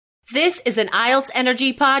This is an IELTS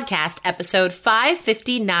Energy Podcast, episode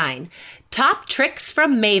 559, Top Tricks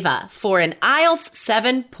from Maeva for an IELTS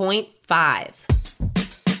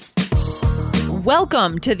 7.5.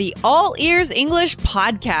 Welcome to the All Ears English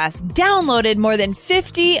Podcast. Downloaded more than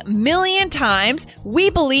 50 million times, we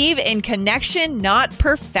believe in connection, not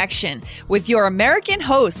perfection, with your American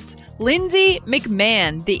hosts, Lindsay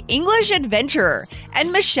McMahon, the English adventurer,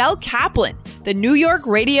 and Michelle Kaplan, the New York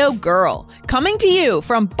radio girl, coming to you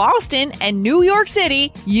from Boston and New York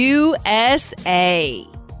City, USA.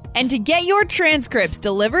 And to get your transcripts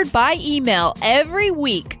delivered by email every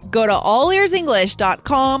week, go to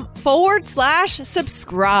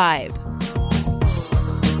allearsenglish.com/subscribe.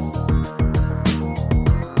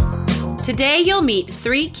 Today, you'll meet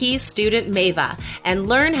 3 Keys student Maeva and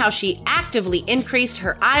learn how she actively increased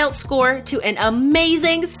her IELTS score to an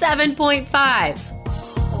amazing 7.5.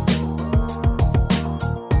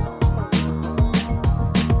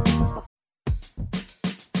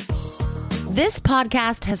 This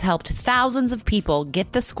podcast has helped thousands of people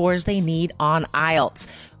get the scores they need on IELTS.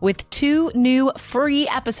 With 2 new free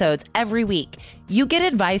episodes every week, you get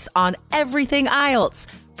advice on everything IELTS,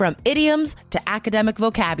 from idioms to academic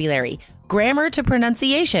vocabulary, grammar to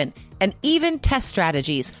pronunciation, and even test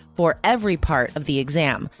strategies for every part of the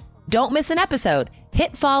exam. Don't miss an episode.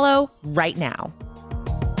 Hit follow right now.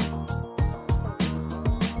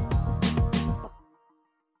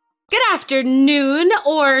 Good afternoon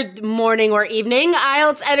or morning or evening,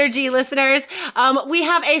 IELTS Energy listeners. We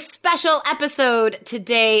have a special episode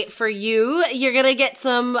today for you. You're going to get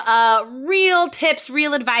some real tips,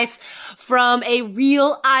 real advice from a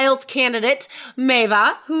real IELTS candidate,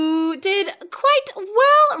 Maeva, who did quite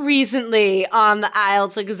well recently on the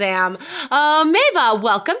IELTS exam. Maeva,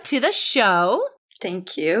 welcome to the show.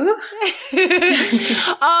 Thank you.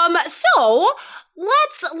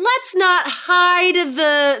 Let's not hide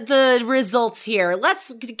the results here.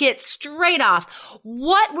 Let's get straight off.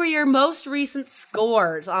 What were your most recent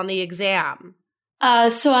scores on the exam?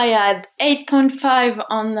 So I had 8.5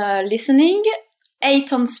 on listening,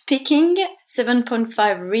 8 on speaking,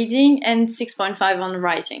 7.5 reading, and 6.5 on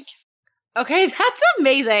writing. Okay, that's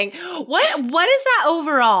amazing. What is that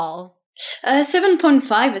overall?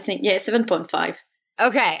 7.5, I think. Yeah, 7.5.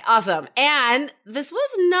 Okay, awesome. And this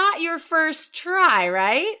was not your first try,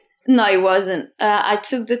 right? No, it wasn't. I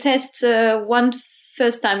took the test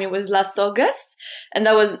first time, it was last August, and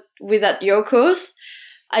that was without your course.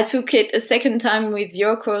 I took it a second time with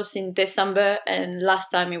your course in December, and last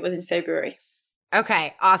time it was in February.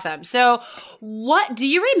 Okay, awesome. So what do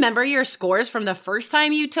you remember your scores from the first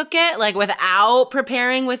time you took it, like without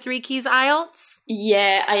preparing with 3 Keys IELTS?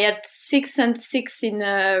 Yeah, I had 6 and 6 in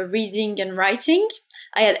reading and writing.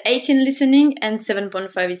 I had 8 in listening and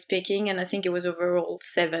 7.5 in speaking, and I think it was overall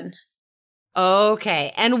 7.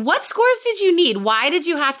 Okay, and what scores did you need? Why did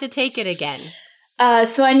you have to take it again?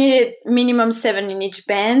 So I needed minimum 7 in each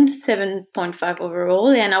band, 7.5 overall,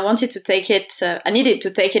 and I wanted to take it. I needed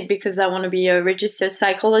to take it because I want to be a registered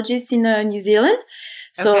psychologist in New Zealand.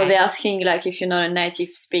 So They're asking, like, if you're not a native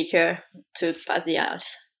speaker to pass the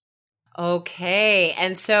IELTS. Okay,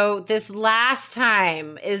 and so this last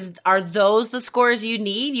time, are those the scores you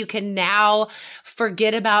need? You can now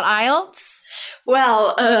forget about IELTS?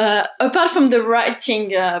 Well, apart from the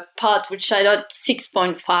writing part, which I got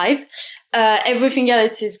 6.5, everything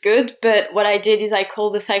else is good. But what I did is I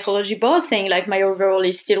called the psychology board saying, like, my overall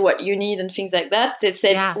is still what you need and things like that. They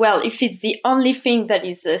said, well, if it's the only thing that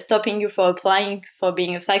is stopping you from applying for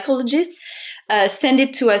being a psychologist, send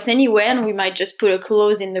it to us anywhere, and we might just put a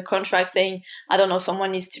clause in the contract saying, I don't know,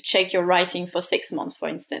 someone needs to check your writing for 6 months, for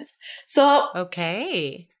instance. So,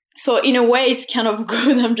 okay. So in a way, it's kind of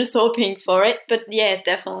good. I'm just hoping for it. But yeah,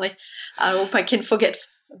 definitely. I hope I can forget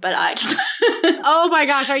about IELTS. Oh my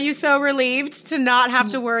gosh, are you so relieved to not have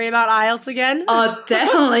to worry about IELTS again? Oh,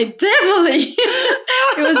 definitely.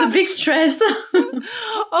 It was a big stress.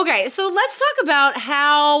 Okay, so let's talk about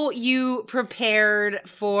how you prepared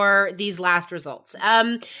for these last results.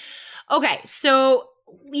 Okay, so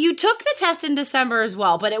you took the test in December as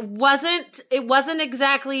well, but it wasn't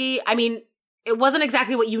exactly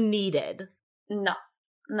what you needed. No,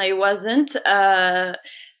 it wasn't.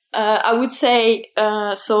 I would say,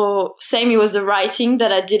 so same, it was the writing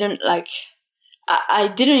that I didn't like. I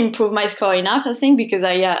didn't improve my score enough, I think, because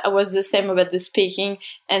I was the same about the speaking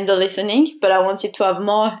and the listening, but I wanted to have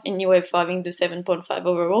more anyway for having the 7.5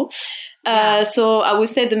 overall. So I would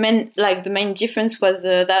say the main difference was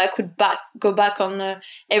that I could go back on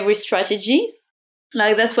every strategy.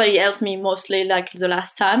 Like, that's what it helped me mostly, like, the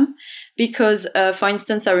last time. Because, for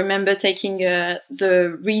instance, I remember taking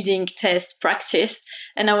the reading test practice,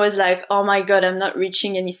 and I was like, oh my God, I'm not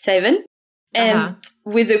reaching any 7. And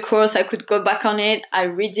with the course, I could go back on it. I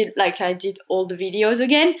read it like I did all the videos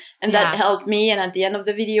again, and that helped me. And at the end of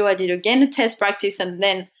the video, I did again a test practice, and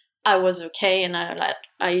then I was okay, and I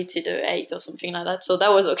hit it 8 or something like that. So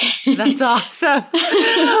that was okay. That's awesome.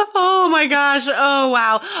 Oh my gosh. Oh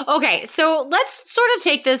wow. Okay, so let's sort of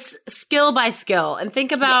take this skill by skill and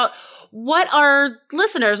think about what our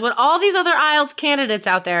listeners, what all these other IELTS candidates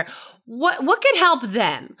out there, what could help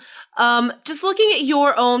them. Just looking at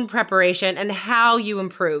your own preparation and how you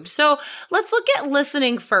improved. So let's look at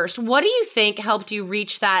listening first. What do you think helped you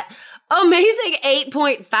reach that amazing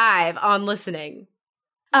 8.5 on listening?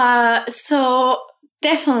 So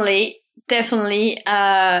definitely,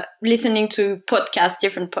 listening to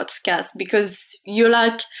different podcasts, because you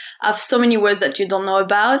like have so many words that you don't know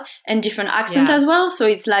about and different accent as well. So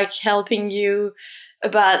it's like helping you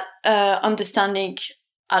about, understanding,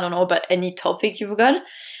 I don't know, about any topic you've got.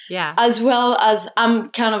 Yeah. As well as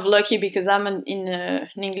I'm kind of lucky because I'm in an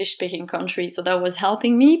English speaking country. So that was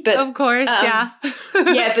helping me. But of course,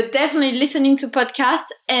 but definitely listening to podcasts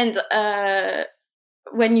and,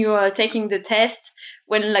 when you are taking the test,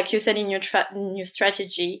 when, like you said in your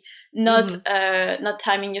strategy, not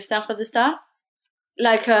timing yourself at the start.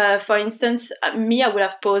 Like, for instance, me, I would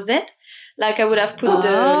have paused it. Like, I would have put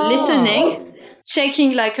the listening,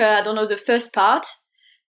 checking, like, I don't know, the first part.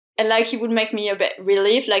 And, like, it would make me a bit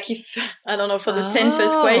relieved. Like, if, I don't know, for the 10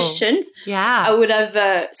 first questions, I would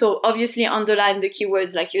have, so obviously underline the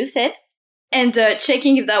keywords, like you said, and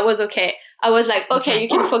checking if that was okay. I was like, okay, you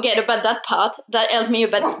can forget about that part. That helped me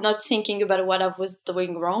about not thinking about what I was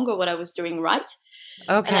doing wrong or what I was doing right.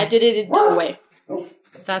 Okay. And I did it that way.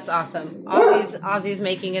 That's awesome. Ozzy's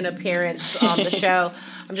making an appearance on the show.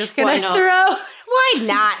 I'm just going to why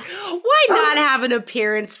not? Why not have an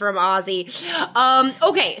appearance from Ozzy?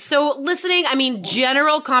 Okay, so listening, I mean,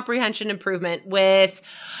 general comprehension improvement with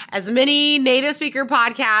as many native speaker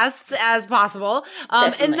podcasts as possible.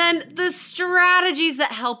 And then the strategies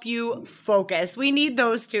that help you focus. We need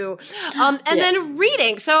those too. And then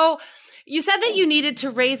reading. So you said that you needed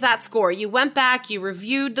to raise that score. You went back, you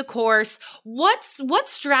reviewed the course. What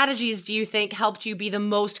strategies do you think helped you be the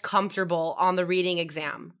most comfortable on the reading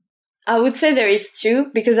exam? I would say there is 2,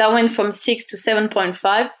 because I went from 6 to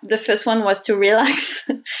 7.5. The first one was to relax.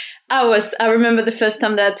 I remember the first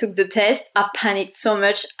time that I took the test, I panicked so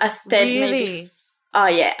much. I stayed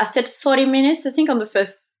I stayed 40 minutes, I think, on the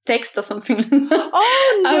first text or something.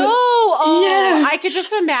 Oh no! I could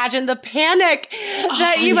just imagine the panic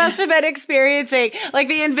that you must have been experiencing. Like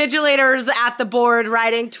the invigilators at the board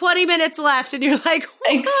writing 20 minutes left, and you're like,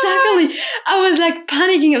 what? Exactly. I was like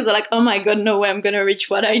panicking. I was like, oh my God, no way I'm gonna reach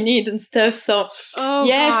what I need and stuff. So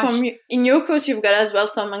in your course you've got as well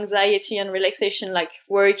some anxiety and relaxation, like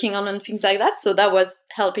working on and things like that. So that was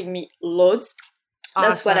helping me loads. Awesome.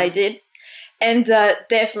 That's what I did. And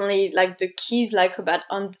definitely, like, the keys, like, about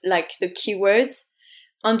like the keywords,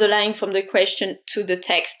 underlying from the question to the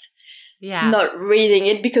text. Yeah. Not reading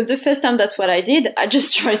it, because the first time that's what I did. I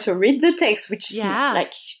just tried to read the text, which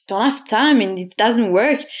like, don't have time and it doesn't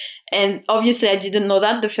work. And obviously I didn't know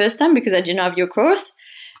that the first time because I didn't have your course.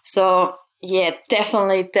 So yeah,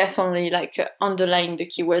 definitely like underlying the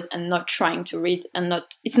keywords and not trying to read, and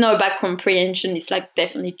it's not about comprehension. It's like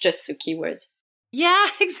definitely just the keywords. Yeah,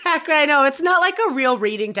 exactly. I know. It's not like a real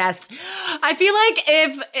reading test. I feel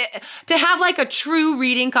like to have like a true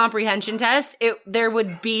reading comprehension test, there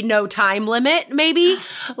would be no time limit, maybe.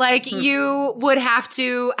 Like you would have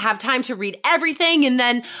to have time to read everything and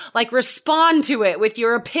then like respond to it with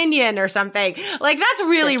your opinion or something. Like that's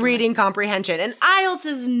really reading comprehension. And IELTS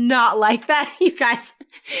is not like that, you guys.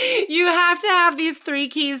 You have to have these 3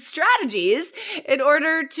 keys strategies in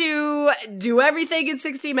order to do everything in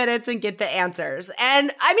 60 minutes and get the answers.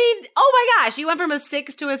 And I mean, oh my gosh, you went from a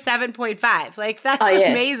 6 to a 7.5. Like that's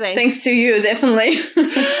amazing. Thanks to you, definitely.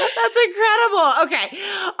 That's incredible. Okay.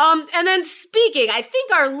 And then speaking, I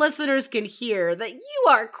think our listeners can hear that you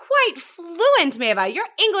are quite fluent, Maeva. Your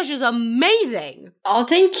English is amazing. Oh,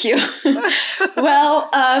 thank you. Well,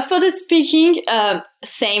 for the speaking,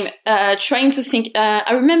 same. Trying to think.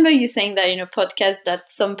 I remember you saying that in a podcast that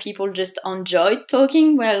some people just enjoyed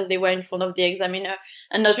talking while they were in front of the examiner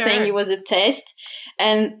and not saying it was a test.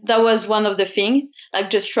 And that was one of the things, like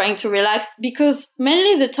just trying to relax, because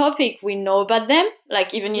mainly the topic we know about them,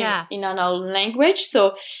 like even in our own language.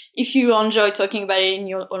 So if you enjoy talking about it in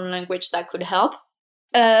your own language, that could help.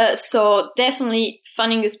 So definitely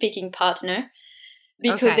finding a speaking partner,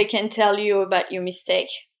 because they can tell you about your mistake.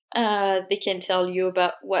 They can tell you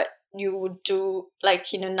about what you would do,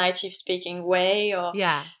 like in a native speaking way, or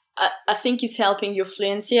I think it's helping your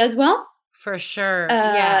fluency as well. For sure.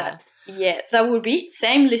 Yeah, that would be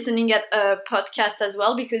same listening at a podcast as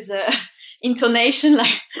well, because intonation,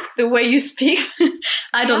 like the way you speak,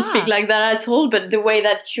 I don't speak like that at all, but the way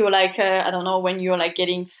that you're like, I don't know, when you're like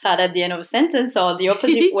getting sad at the end of a sentence, or the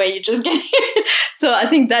opposite way you just get so I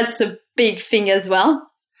think that's a big thing as well.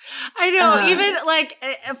 I know. Even like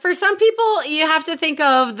for some people, you have to think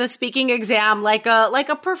of the speaking exam like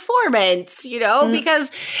a performance,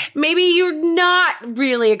 because maybe you're not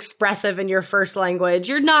really expressive in your first language.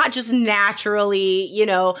 You're not just naturally,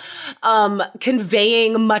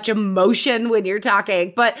 conveying much emotion when you're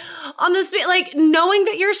talking. But on the like knowing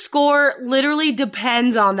that your score literally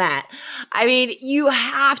depends on that. I mean, you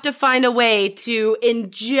have to find a way to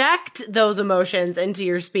inject those emotions into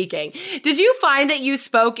your speaking. Did you find that you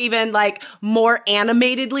spoke even like more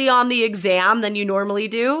animatedly on the exam than you normally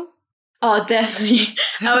do? Oh, definitely.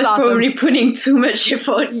 I was probably putting too much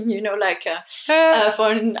effort in,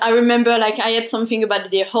 I remember like I had something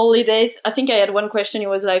about the holidays. I think I had one question. It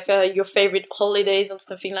was like your favorite holidays or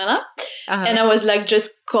something like that. And I was like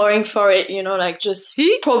just scoring for it, like just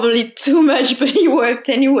probably too much, but it worked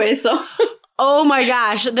anyway. So. Oh my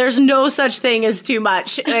gosh, there's no such thing as too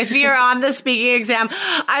much. If you're on the speaking exam,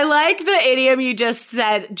 I like the idiom you just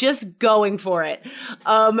said, just going for it.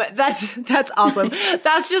 That's awesome.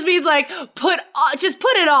 That just means like put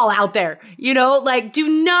it all out there, like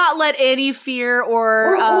do not let any fear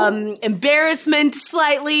or embarrassment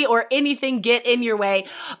slightly or anything get in your way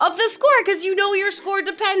of the score, because your score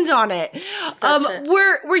depends on it.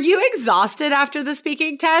 Were you exhausted after the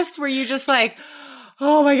speaking test? Were you just like,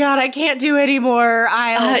 oh my God, I can't do any more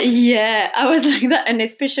IELTS? Yeah, I was like that. And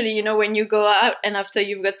especially, when you go out and after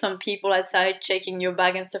you've got some people outside checking your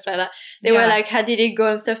bag and stuff like that, they were like, how did it go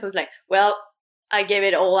and stuff? I was like, well, I gave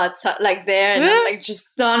it all outside, like there. And I'm like, just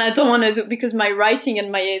done. I don't want to do, because my writing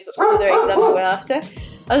and my other exams were after.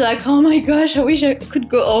 I was like, oh my gosh, I wish I could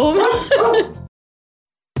go home.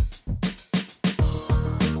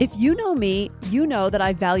 If you know me, you know that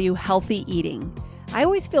I value healthy eating. I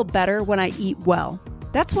always feel better when I eat well.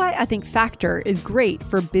 That's why I think Factor is great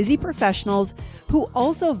for busy professionals who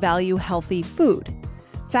also value healthy food.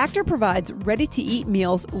 Factor provides ready-to-eat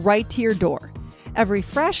meals right to your door. Every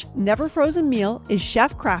fresh, never frozen meal is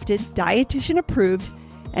chef-crafted, dietitian approved,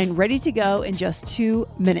 and ready to go in just 2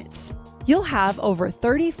 minutes. You'll have over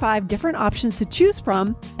 35 different options to choose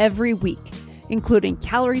from every week, including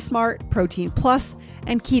Calorie Smart, Protein Plus,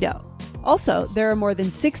 and Keto. Also, there are more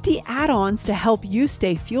than 60 add-ons to help you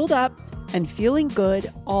stay fueled up and feeling good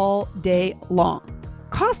all day long.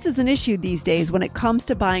 Cost is an issue these days when it comes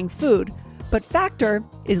to buying food, but Factor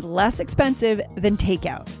is less expensive than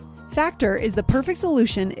takeout. Factor is the perfect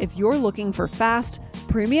solution if you're looking for fast,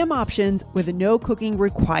 premium options with no cooking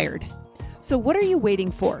required. So what are you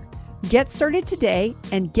waiting for? Get started today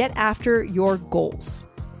and get after your goals.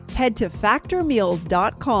 Head to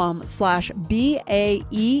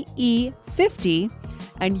factormeals.com/BAEE50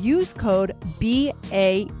 and use code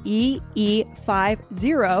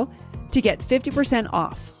BAEE50 to get 50%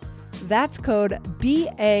 off. That's code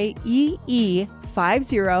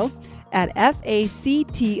BAEE50 at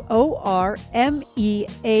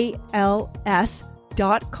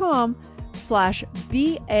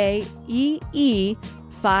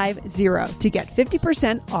to get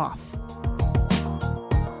 50% off.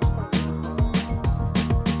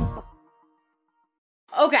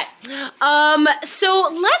 Okay. So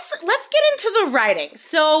let's get into the writing.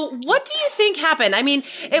 So what do you think happened? I mean,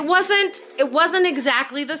 it wasn't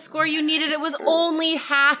exactly the score you needed. It was only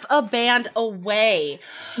half a band away.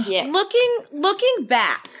 Yeah. Looking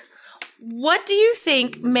back, what do you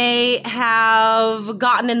think may have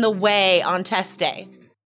gotten in the way on test day?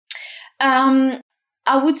 I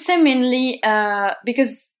would say mainly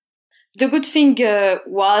because the good thing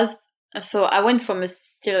was, so I went from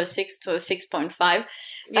still a 6 to a 6.5,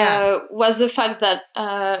 was the fact that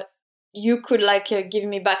you could give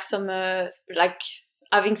me back some,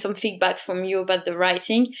 having some feedback from you about the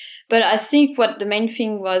writing. But I think what the main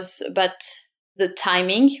thing was about the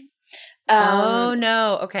timing. Oh,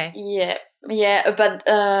 no. Okay. Yeah. But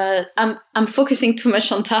I'm focusing too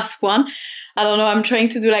much on task 1. I don't know, I'm trying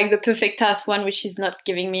to do the perfect task 1, which is not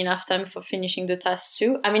giving me enough time for finishing the task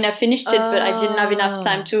 2. I mean, I finished it, but I didn't have enough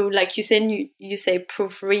time to, like you said, you say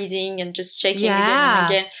proofreading and just checking again and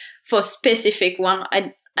again. For specific one,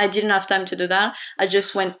 I didn't have time to do that. I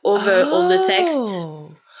just went over all the text.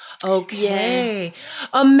 Okay.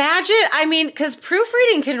 Yeah. Imagine, I mean, because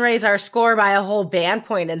proofreading can raise our score by a whole band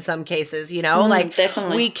point in some cases, you know?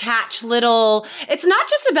 Definitely. We catch little, it's not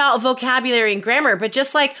just about vocabulary and grammar, but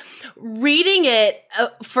just like reading it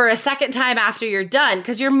for a second time after you're done,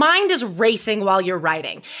 because your mind is racing while you're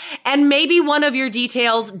writing. And maybe one of your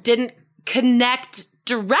details didn't connect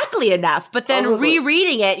directly enough, but then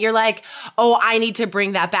rereading it, you're like, oh, I need to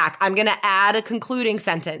bring that back. I'm going to add a concluding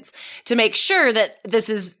sentence to make sure that this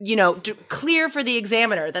is, you know, clear for the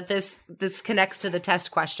examiner, that this connects to the test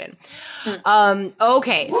question.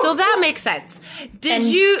 Okay, so that makes sense.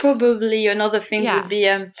 Probably another thing would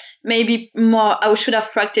be maybe more, I should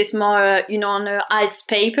have practiced more, on a IELTS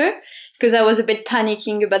paper, because I was a bit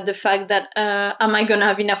panicking about the fact that, am I going to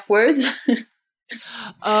have enough words?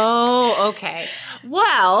 Oh, okay.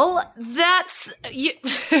 Well, that's you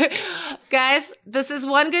guys, this is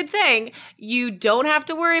one good thing. You don't have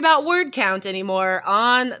to worry about word count anymore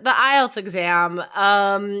on the IELTS exam.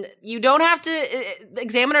 You don't have to,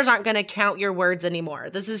 examiners aren't going to count your words anymore.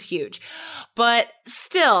 This is huge. But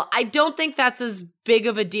still, I don't think that's as big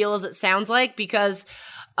of a deal as it sounds like, because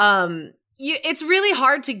it's really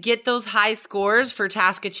hard to get those high scores for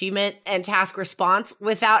task achievement and task response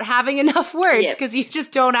without having enough words, because you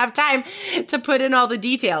just don't have time to put in all the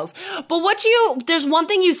details. But there's one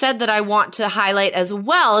thing you said that I want to highlight as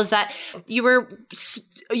well, is that you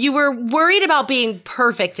were worried about being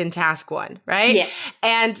perfect in task 1, right? Yeah.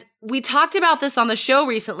 And we talked about this on the show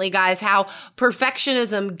recently, guys, how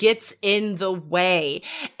perfectionism gets in the way.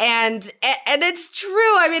 And it's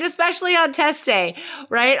true. I mean, especially on test day,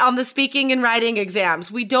 right? On the speaking and writing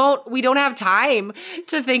exams, we don't have time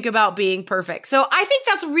to think about being perfect. So I think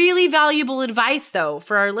that's really valuable advice, though,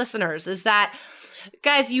 for our listeners, is that,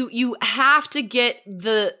 guys, you have to get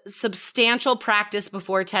the substantial practice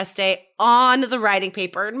before test day on the writing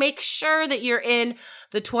paper, and make sure that you're in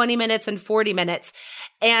the 20 minutes and 40 minutes,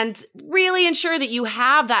 and really ensure that you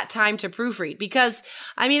have that time to proofread. Because,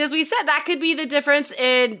 I mean, as we said, that could be the difference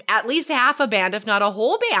in at least half a band, if not a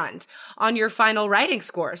whole band, on your final writing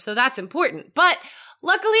score. So that's important. But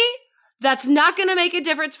luckily, that's not going to make a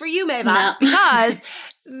difference for you, Maeva, because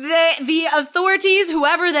the authorities,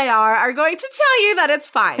 whoever they are going to tell you that it's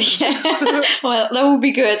fine. Well, that would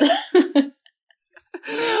be good.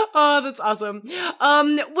 Oh, that's awesome.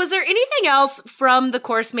 Was there anything else from the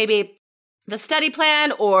course, maybe the study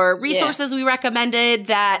plan or resources we recommended,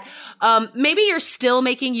 that maybe you're still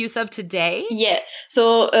making use of today? Yeah.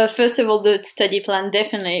 So first of all, the study plan,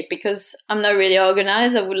 definitely, because I'm not really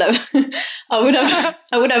organized. I would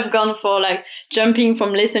have gone for like jumping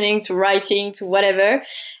from listening to writing to whatever.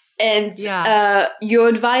 And your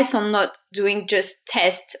advice on not doing just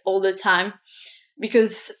tests all the time,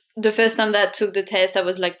 because the first time that I took the test, I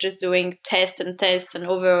was like just doing test and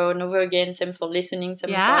over and over again. Same for listening, same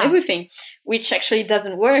for everything, which actually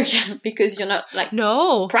doesn't work because you're not like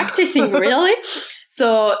practicing really.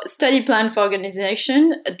 So study plan for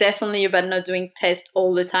organization, definitely about not doing tests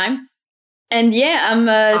all the time. And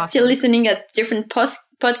I'm still listening at different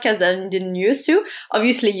podcasts that I didn't used to.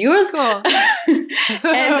 Obviously yours. Cool.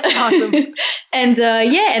 And, awesome. And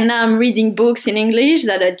and now I'm reading books in English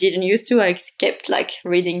that I didn't used to. I kept like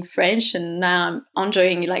reading French, and now I'm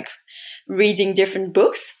enjoying like reading different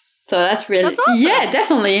books. So that's really, awesome. Yeah,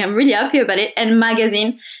 definitely. I'm really happy about it. And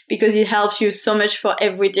magazine, because it helps you so much for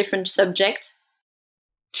every different subject.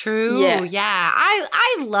 True. Yeah.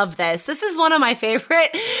 I love this. This is one of my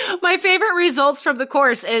favorite results from the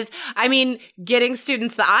course is, I mean, getting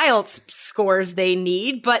students the IELTS scores they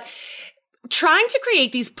need, but trying to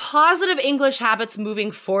create these positive English habits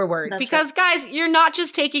moving forward. Because guys, you're not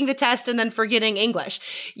just taking the test and then forgetting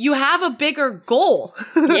English. You have a bigger goal.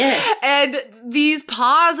 Yeah. And these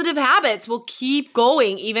positive habits will keep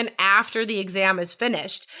going even after the exam is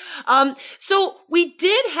finished. So we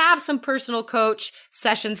did have some personal coach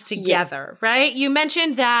sessions together, right? You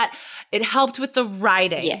mentioned that it helped with the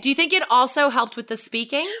writing. Yeah. Do you think it also helped with the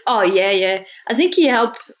speaking? Oh, yeah. I think it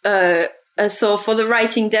helped, so for the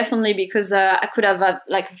writing, definitely, because I could have had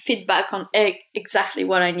like feedback on exactly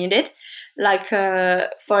what I needed. Like,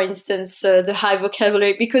 for instance, the high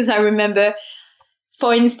vocabulary, because I remember,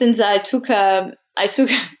 for instance, I took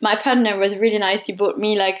my partner was really nice. He bought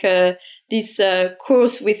me like this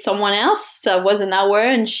course with someone else. So it was an hour,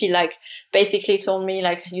 and she like basically told me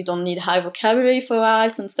like, you don't need high vocabulary for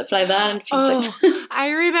IELTS and stuff like that. And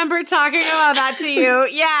I remember talking about that to you.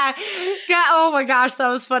 Yeah. Oh my gosh, that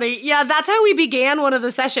was funny. Yeah, that's how we began one of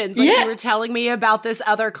the sessions. Like you were telling me about this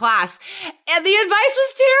other class. And the advice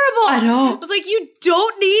was terrible. I know. It was like, you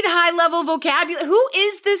don't need high-level vocabulary. Who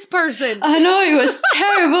is this person? I know, it was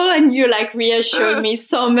terrible. And you like reassured me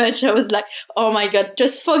so much. I was like, oh my God,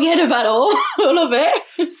 just forget about all of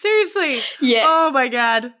it. Seriously. Yeah. Oh my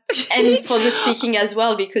God. And for the speaking as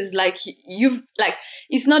well, because like you've like,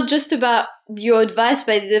 it's not just about your advice,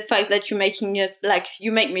 but the fact that you're making it like,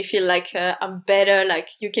 you make me feel like I'm better, like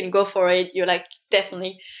you can go for it. You're like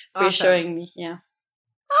definitely reassuring me. Yeah.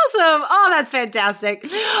 Awesome. Oh, that's fantastic.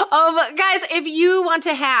 Guys, if you want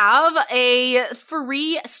to have a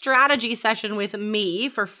free strategy session with me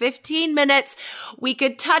for 15 minutes, we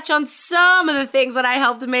could touch on some of the things that I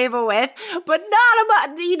helped Maeva with, but not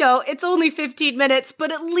about, it's only 15 minutes,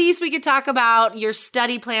 but at least we could talk about your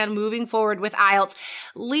study plan moving forward with IELTS.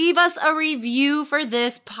 Leave us a review for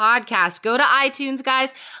this podcast. Go to iTunes,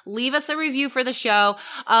 guys. Leave us a review for the show.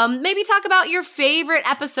 Maybe talk about your favorite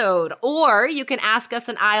episode, or you can ask us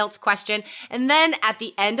an IELTS question. And then at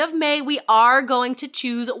the end of May, we are going to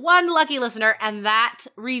choose one lucky listener, and that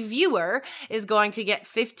reviewer is going to get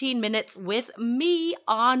 15 minutes with me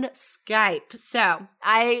on Skype. So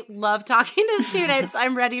I love talking to students.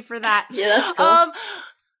 I'm ready for that. Yeah, that's cool.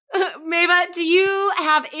 Maeva, do you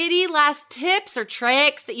have any last tips or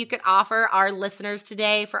tricks that you could offer our listeners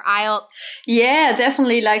today for IELTS? Yeah,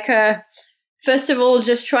 definitely. Like, first of all,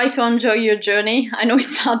 just try to enjoy your journey. I know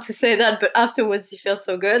it's hard to say that, but afterwards it feels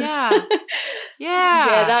so good. Yeah.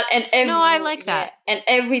 Yeah. No, I like that. Yeah, and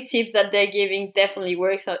every tip that they're giving definitely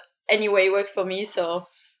works. Anyway, it worked for me. So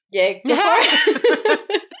yeah, go for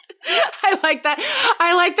it. I like that.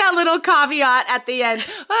 I like that little caveat at the end.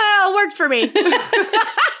 Well, it worked for me.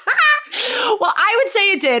 Well, I would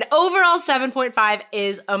say it did. Overall, 7.5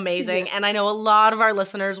 is amazing. Yeah. And I know a lot of our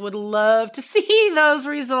listeners would love to see those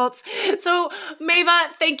results. So, Maeva,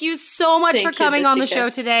 thank you so much for coming on the show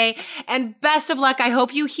today. And best of luck. I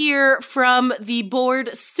hope you hear from the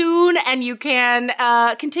board soon and you can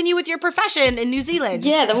continue with your profession in New Zealand.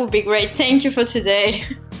 Yeah, that would be great. Thank you for today.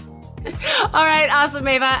 All right. Awesome,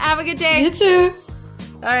 Maeva. Have a good day. You too.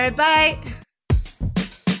 All right. Bye.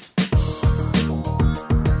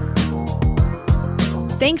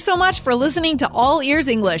 Thanks so much for listening to All Ears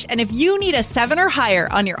English. And if you need a 7 or higher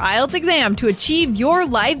on your IELTS exam to achieve your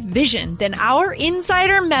life vision, then our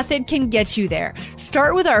Insider Method can get you there.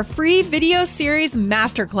 Start with our free video series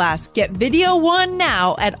masterclass. Get video 1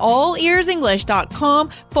 now at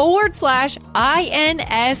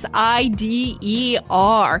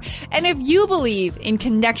allearsenglish.com/INSIDER. And if you believe in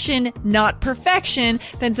connection, not perfection,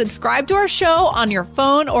 then subscribe to our show on your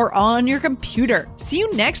phone or on your computer. See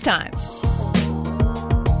you next time.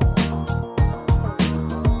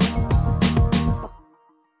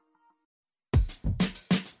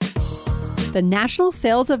 The national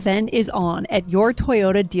sales event is on at your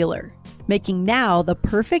Toyota dealer, making now the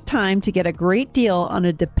perfect time to get a great deal on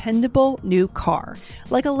a dependable new car,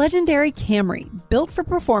 like a legendary Camry, built for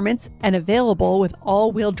performance and available with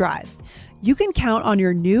all-wheel drive. You can count on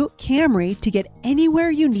your new Camry to get anywhere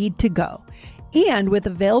you need to go. And with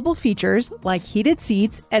available features like heated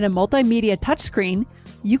seats and a multimedia touchscreen,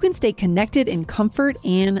 you can stay connected in comfort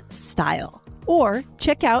and style. Or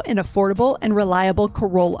check out an affordable and reliable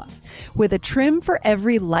Corolla with a trim for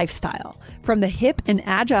every lifestyle. From the hip and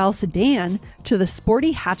agile sedan to the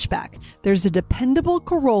sporty hatchback, there's a dependable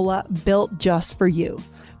Corolla built just for you.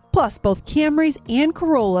 Plus, both Camrys and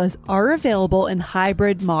Corollas are available in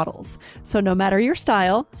hybrid models. So no matter your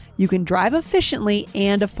style, you can drive efficiently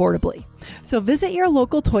and affordably. So visit your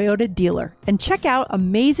local Toyota dealer and check out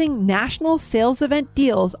amazing national sales event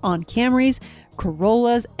deals on Camrys,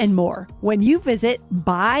 Corollas, and more when you visit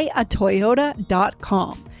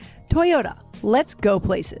buyatoyota.com. Toyota, let's go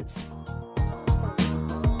places.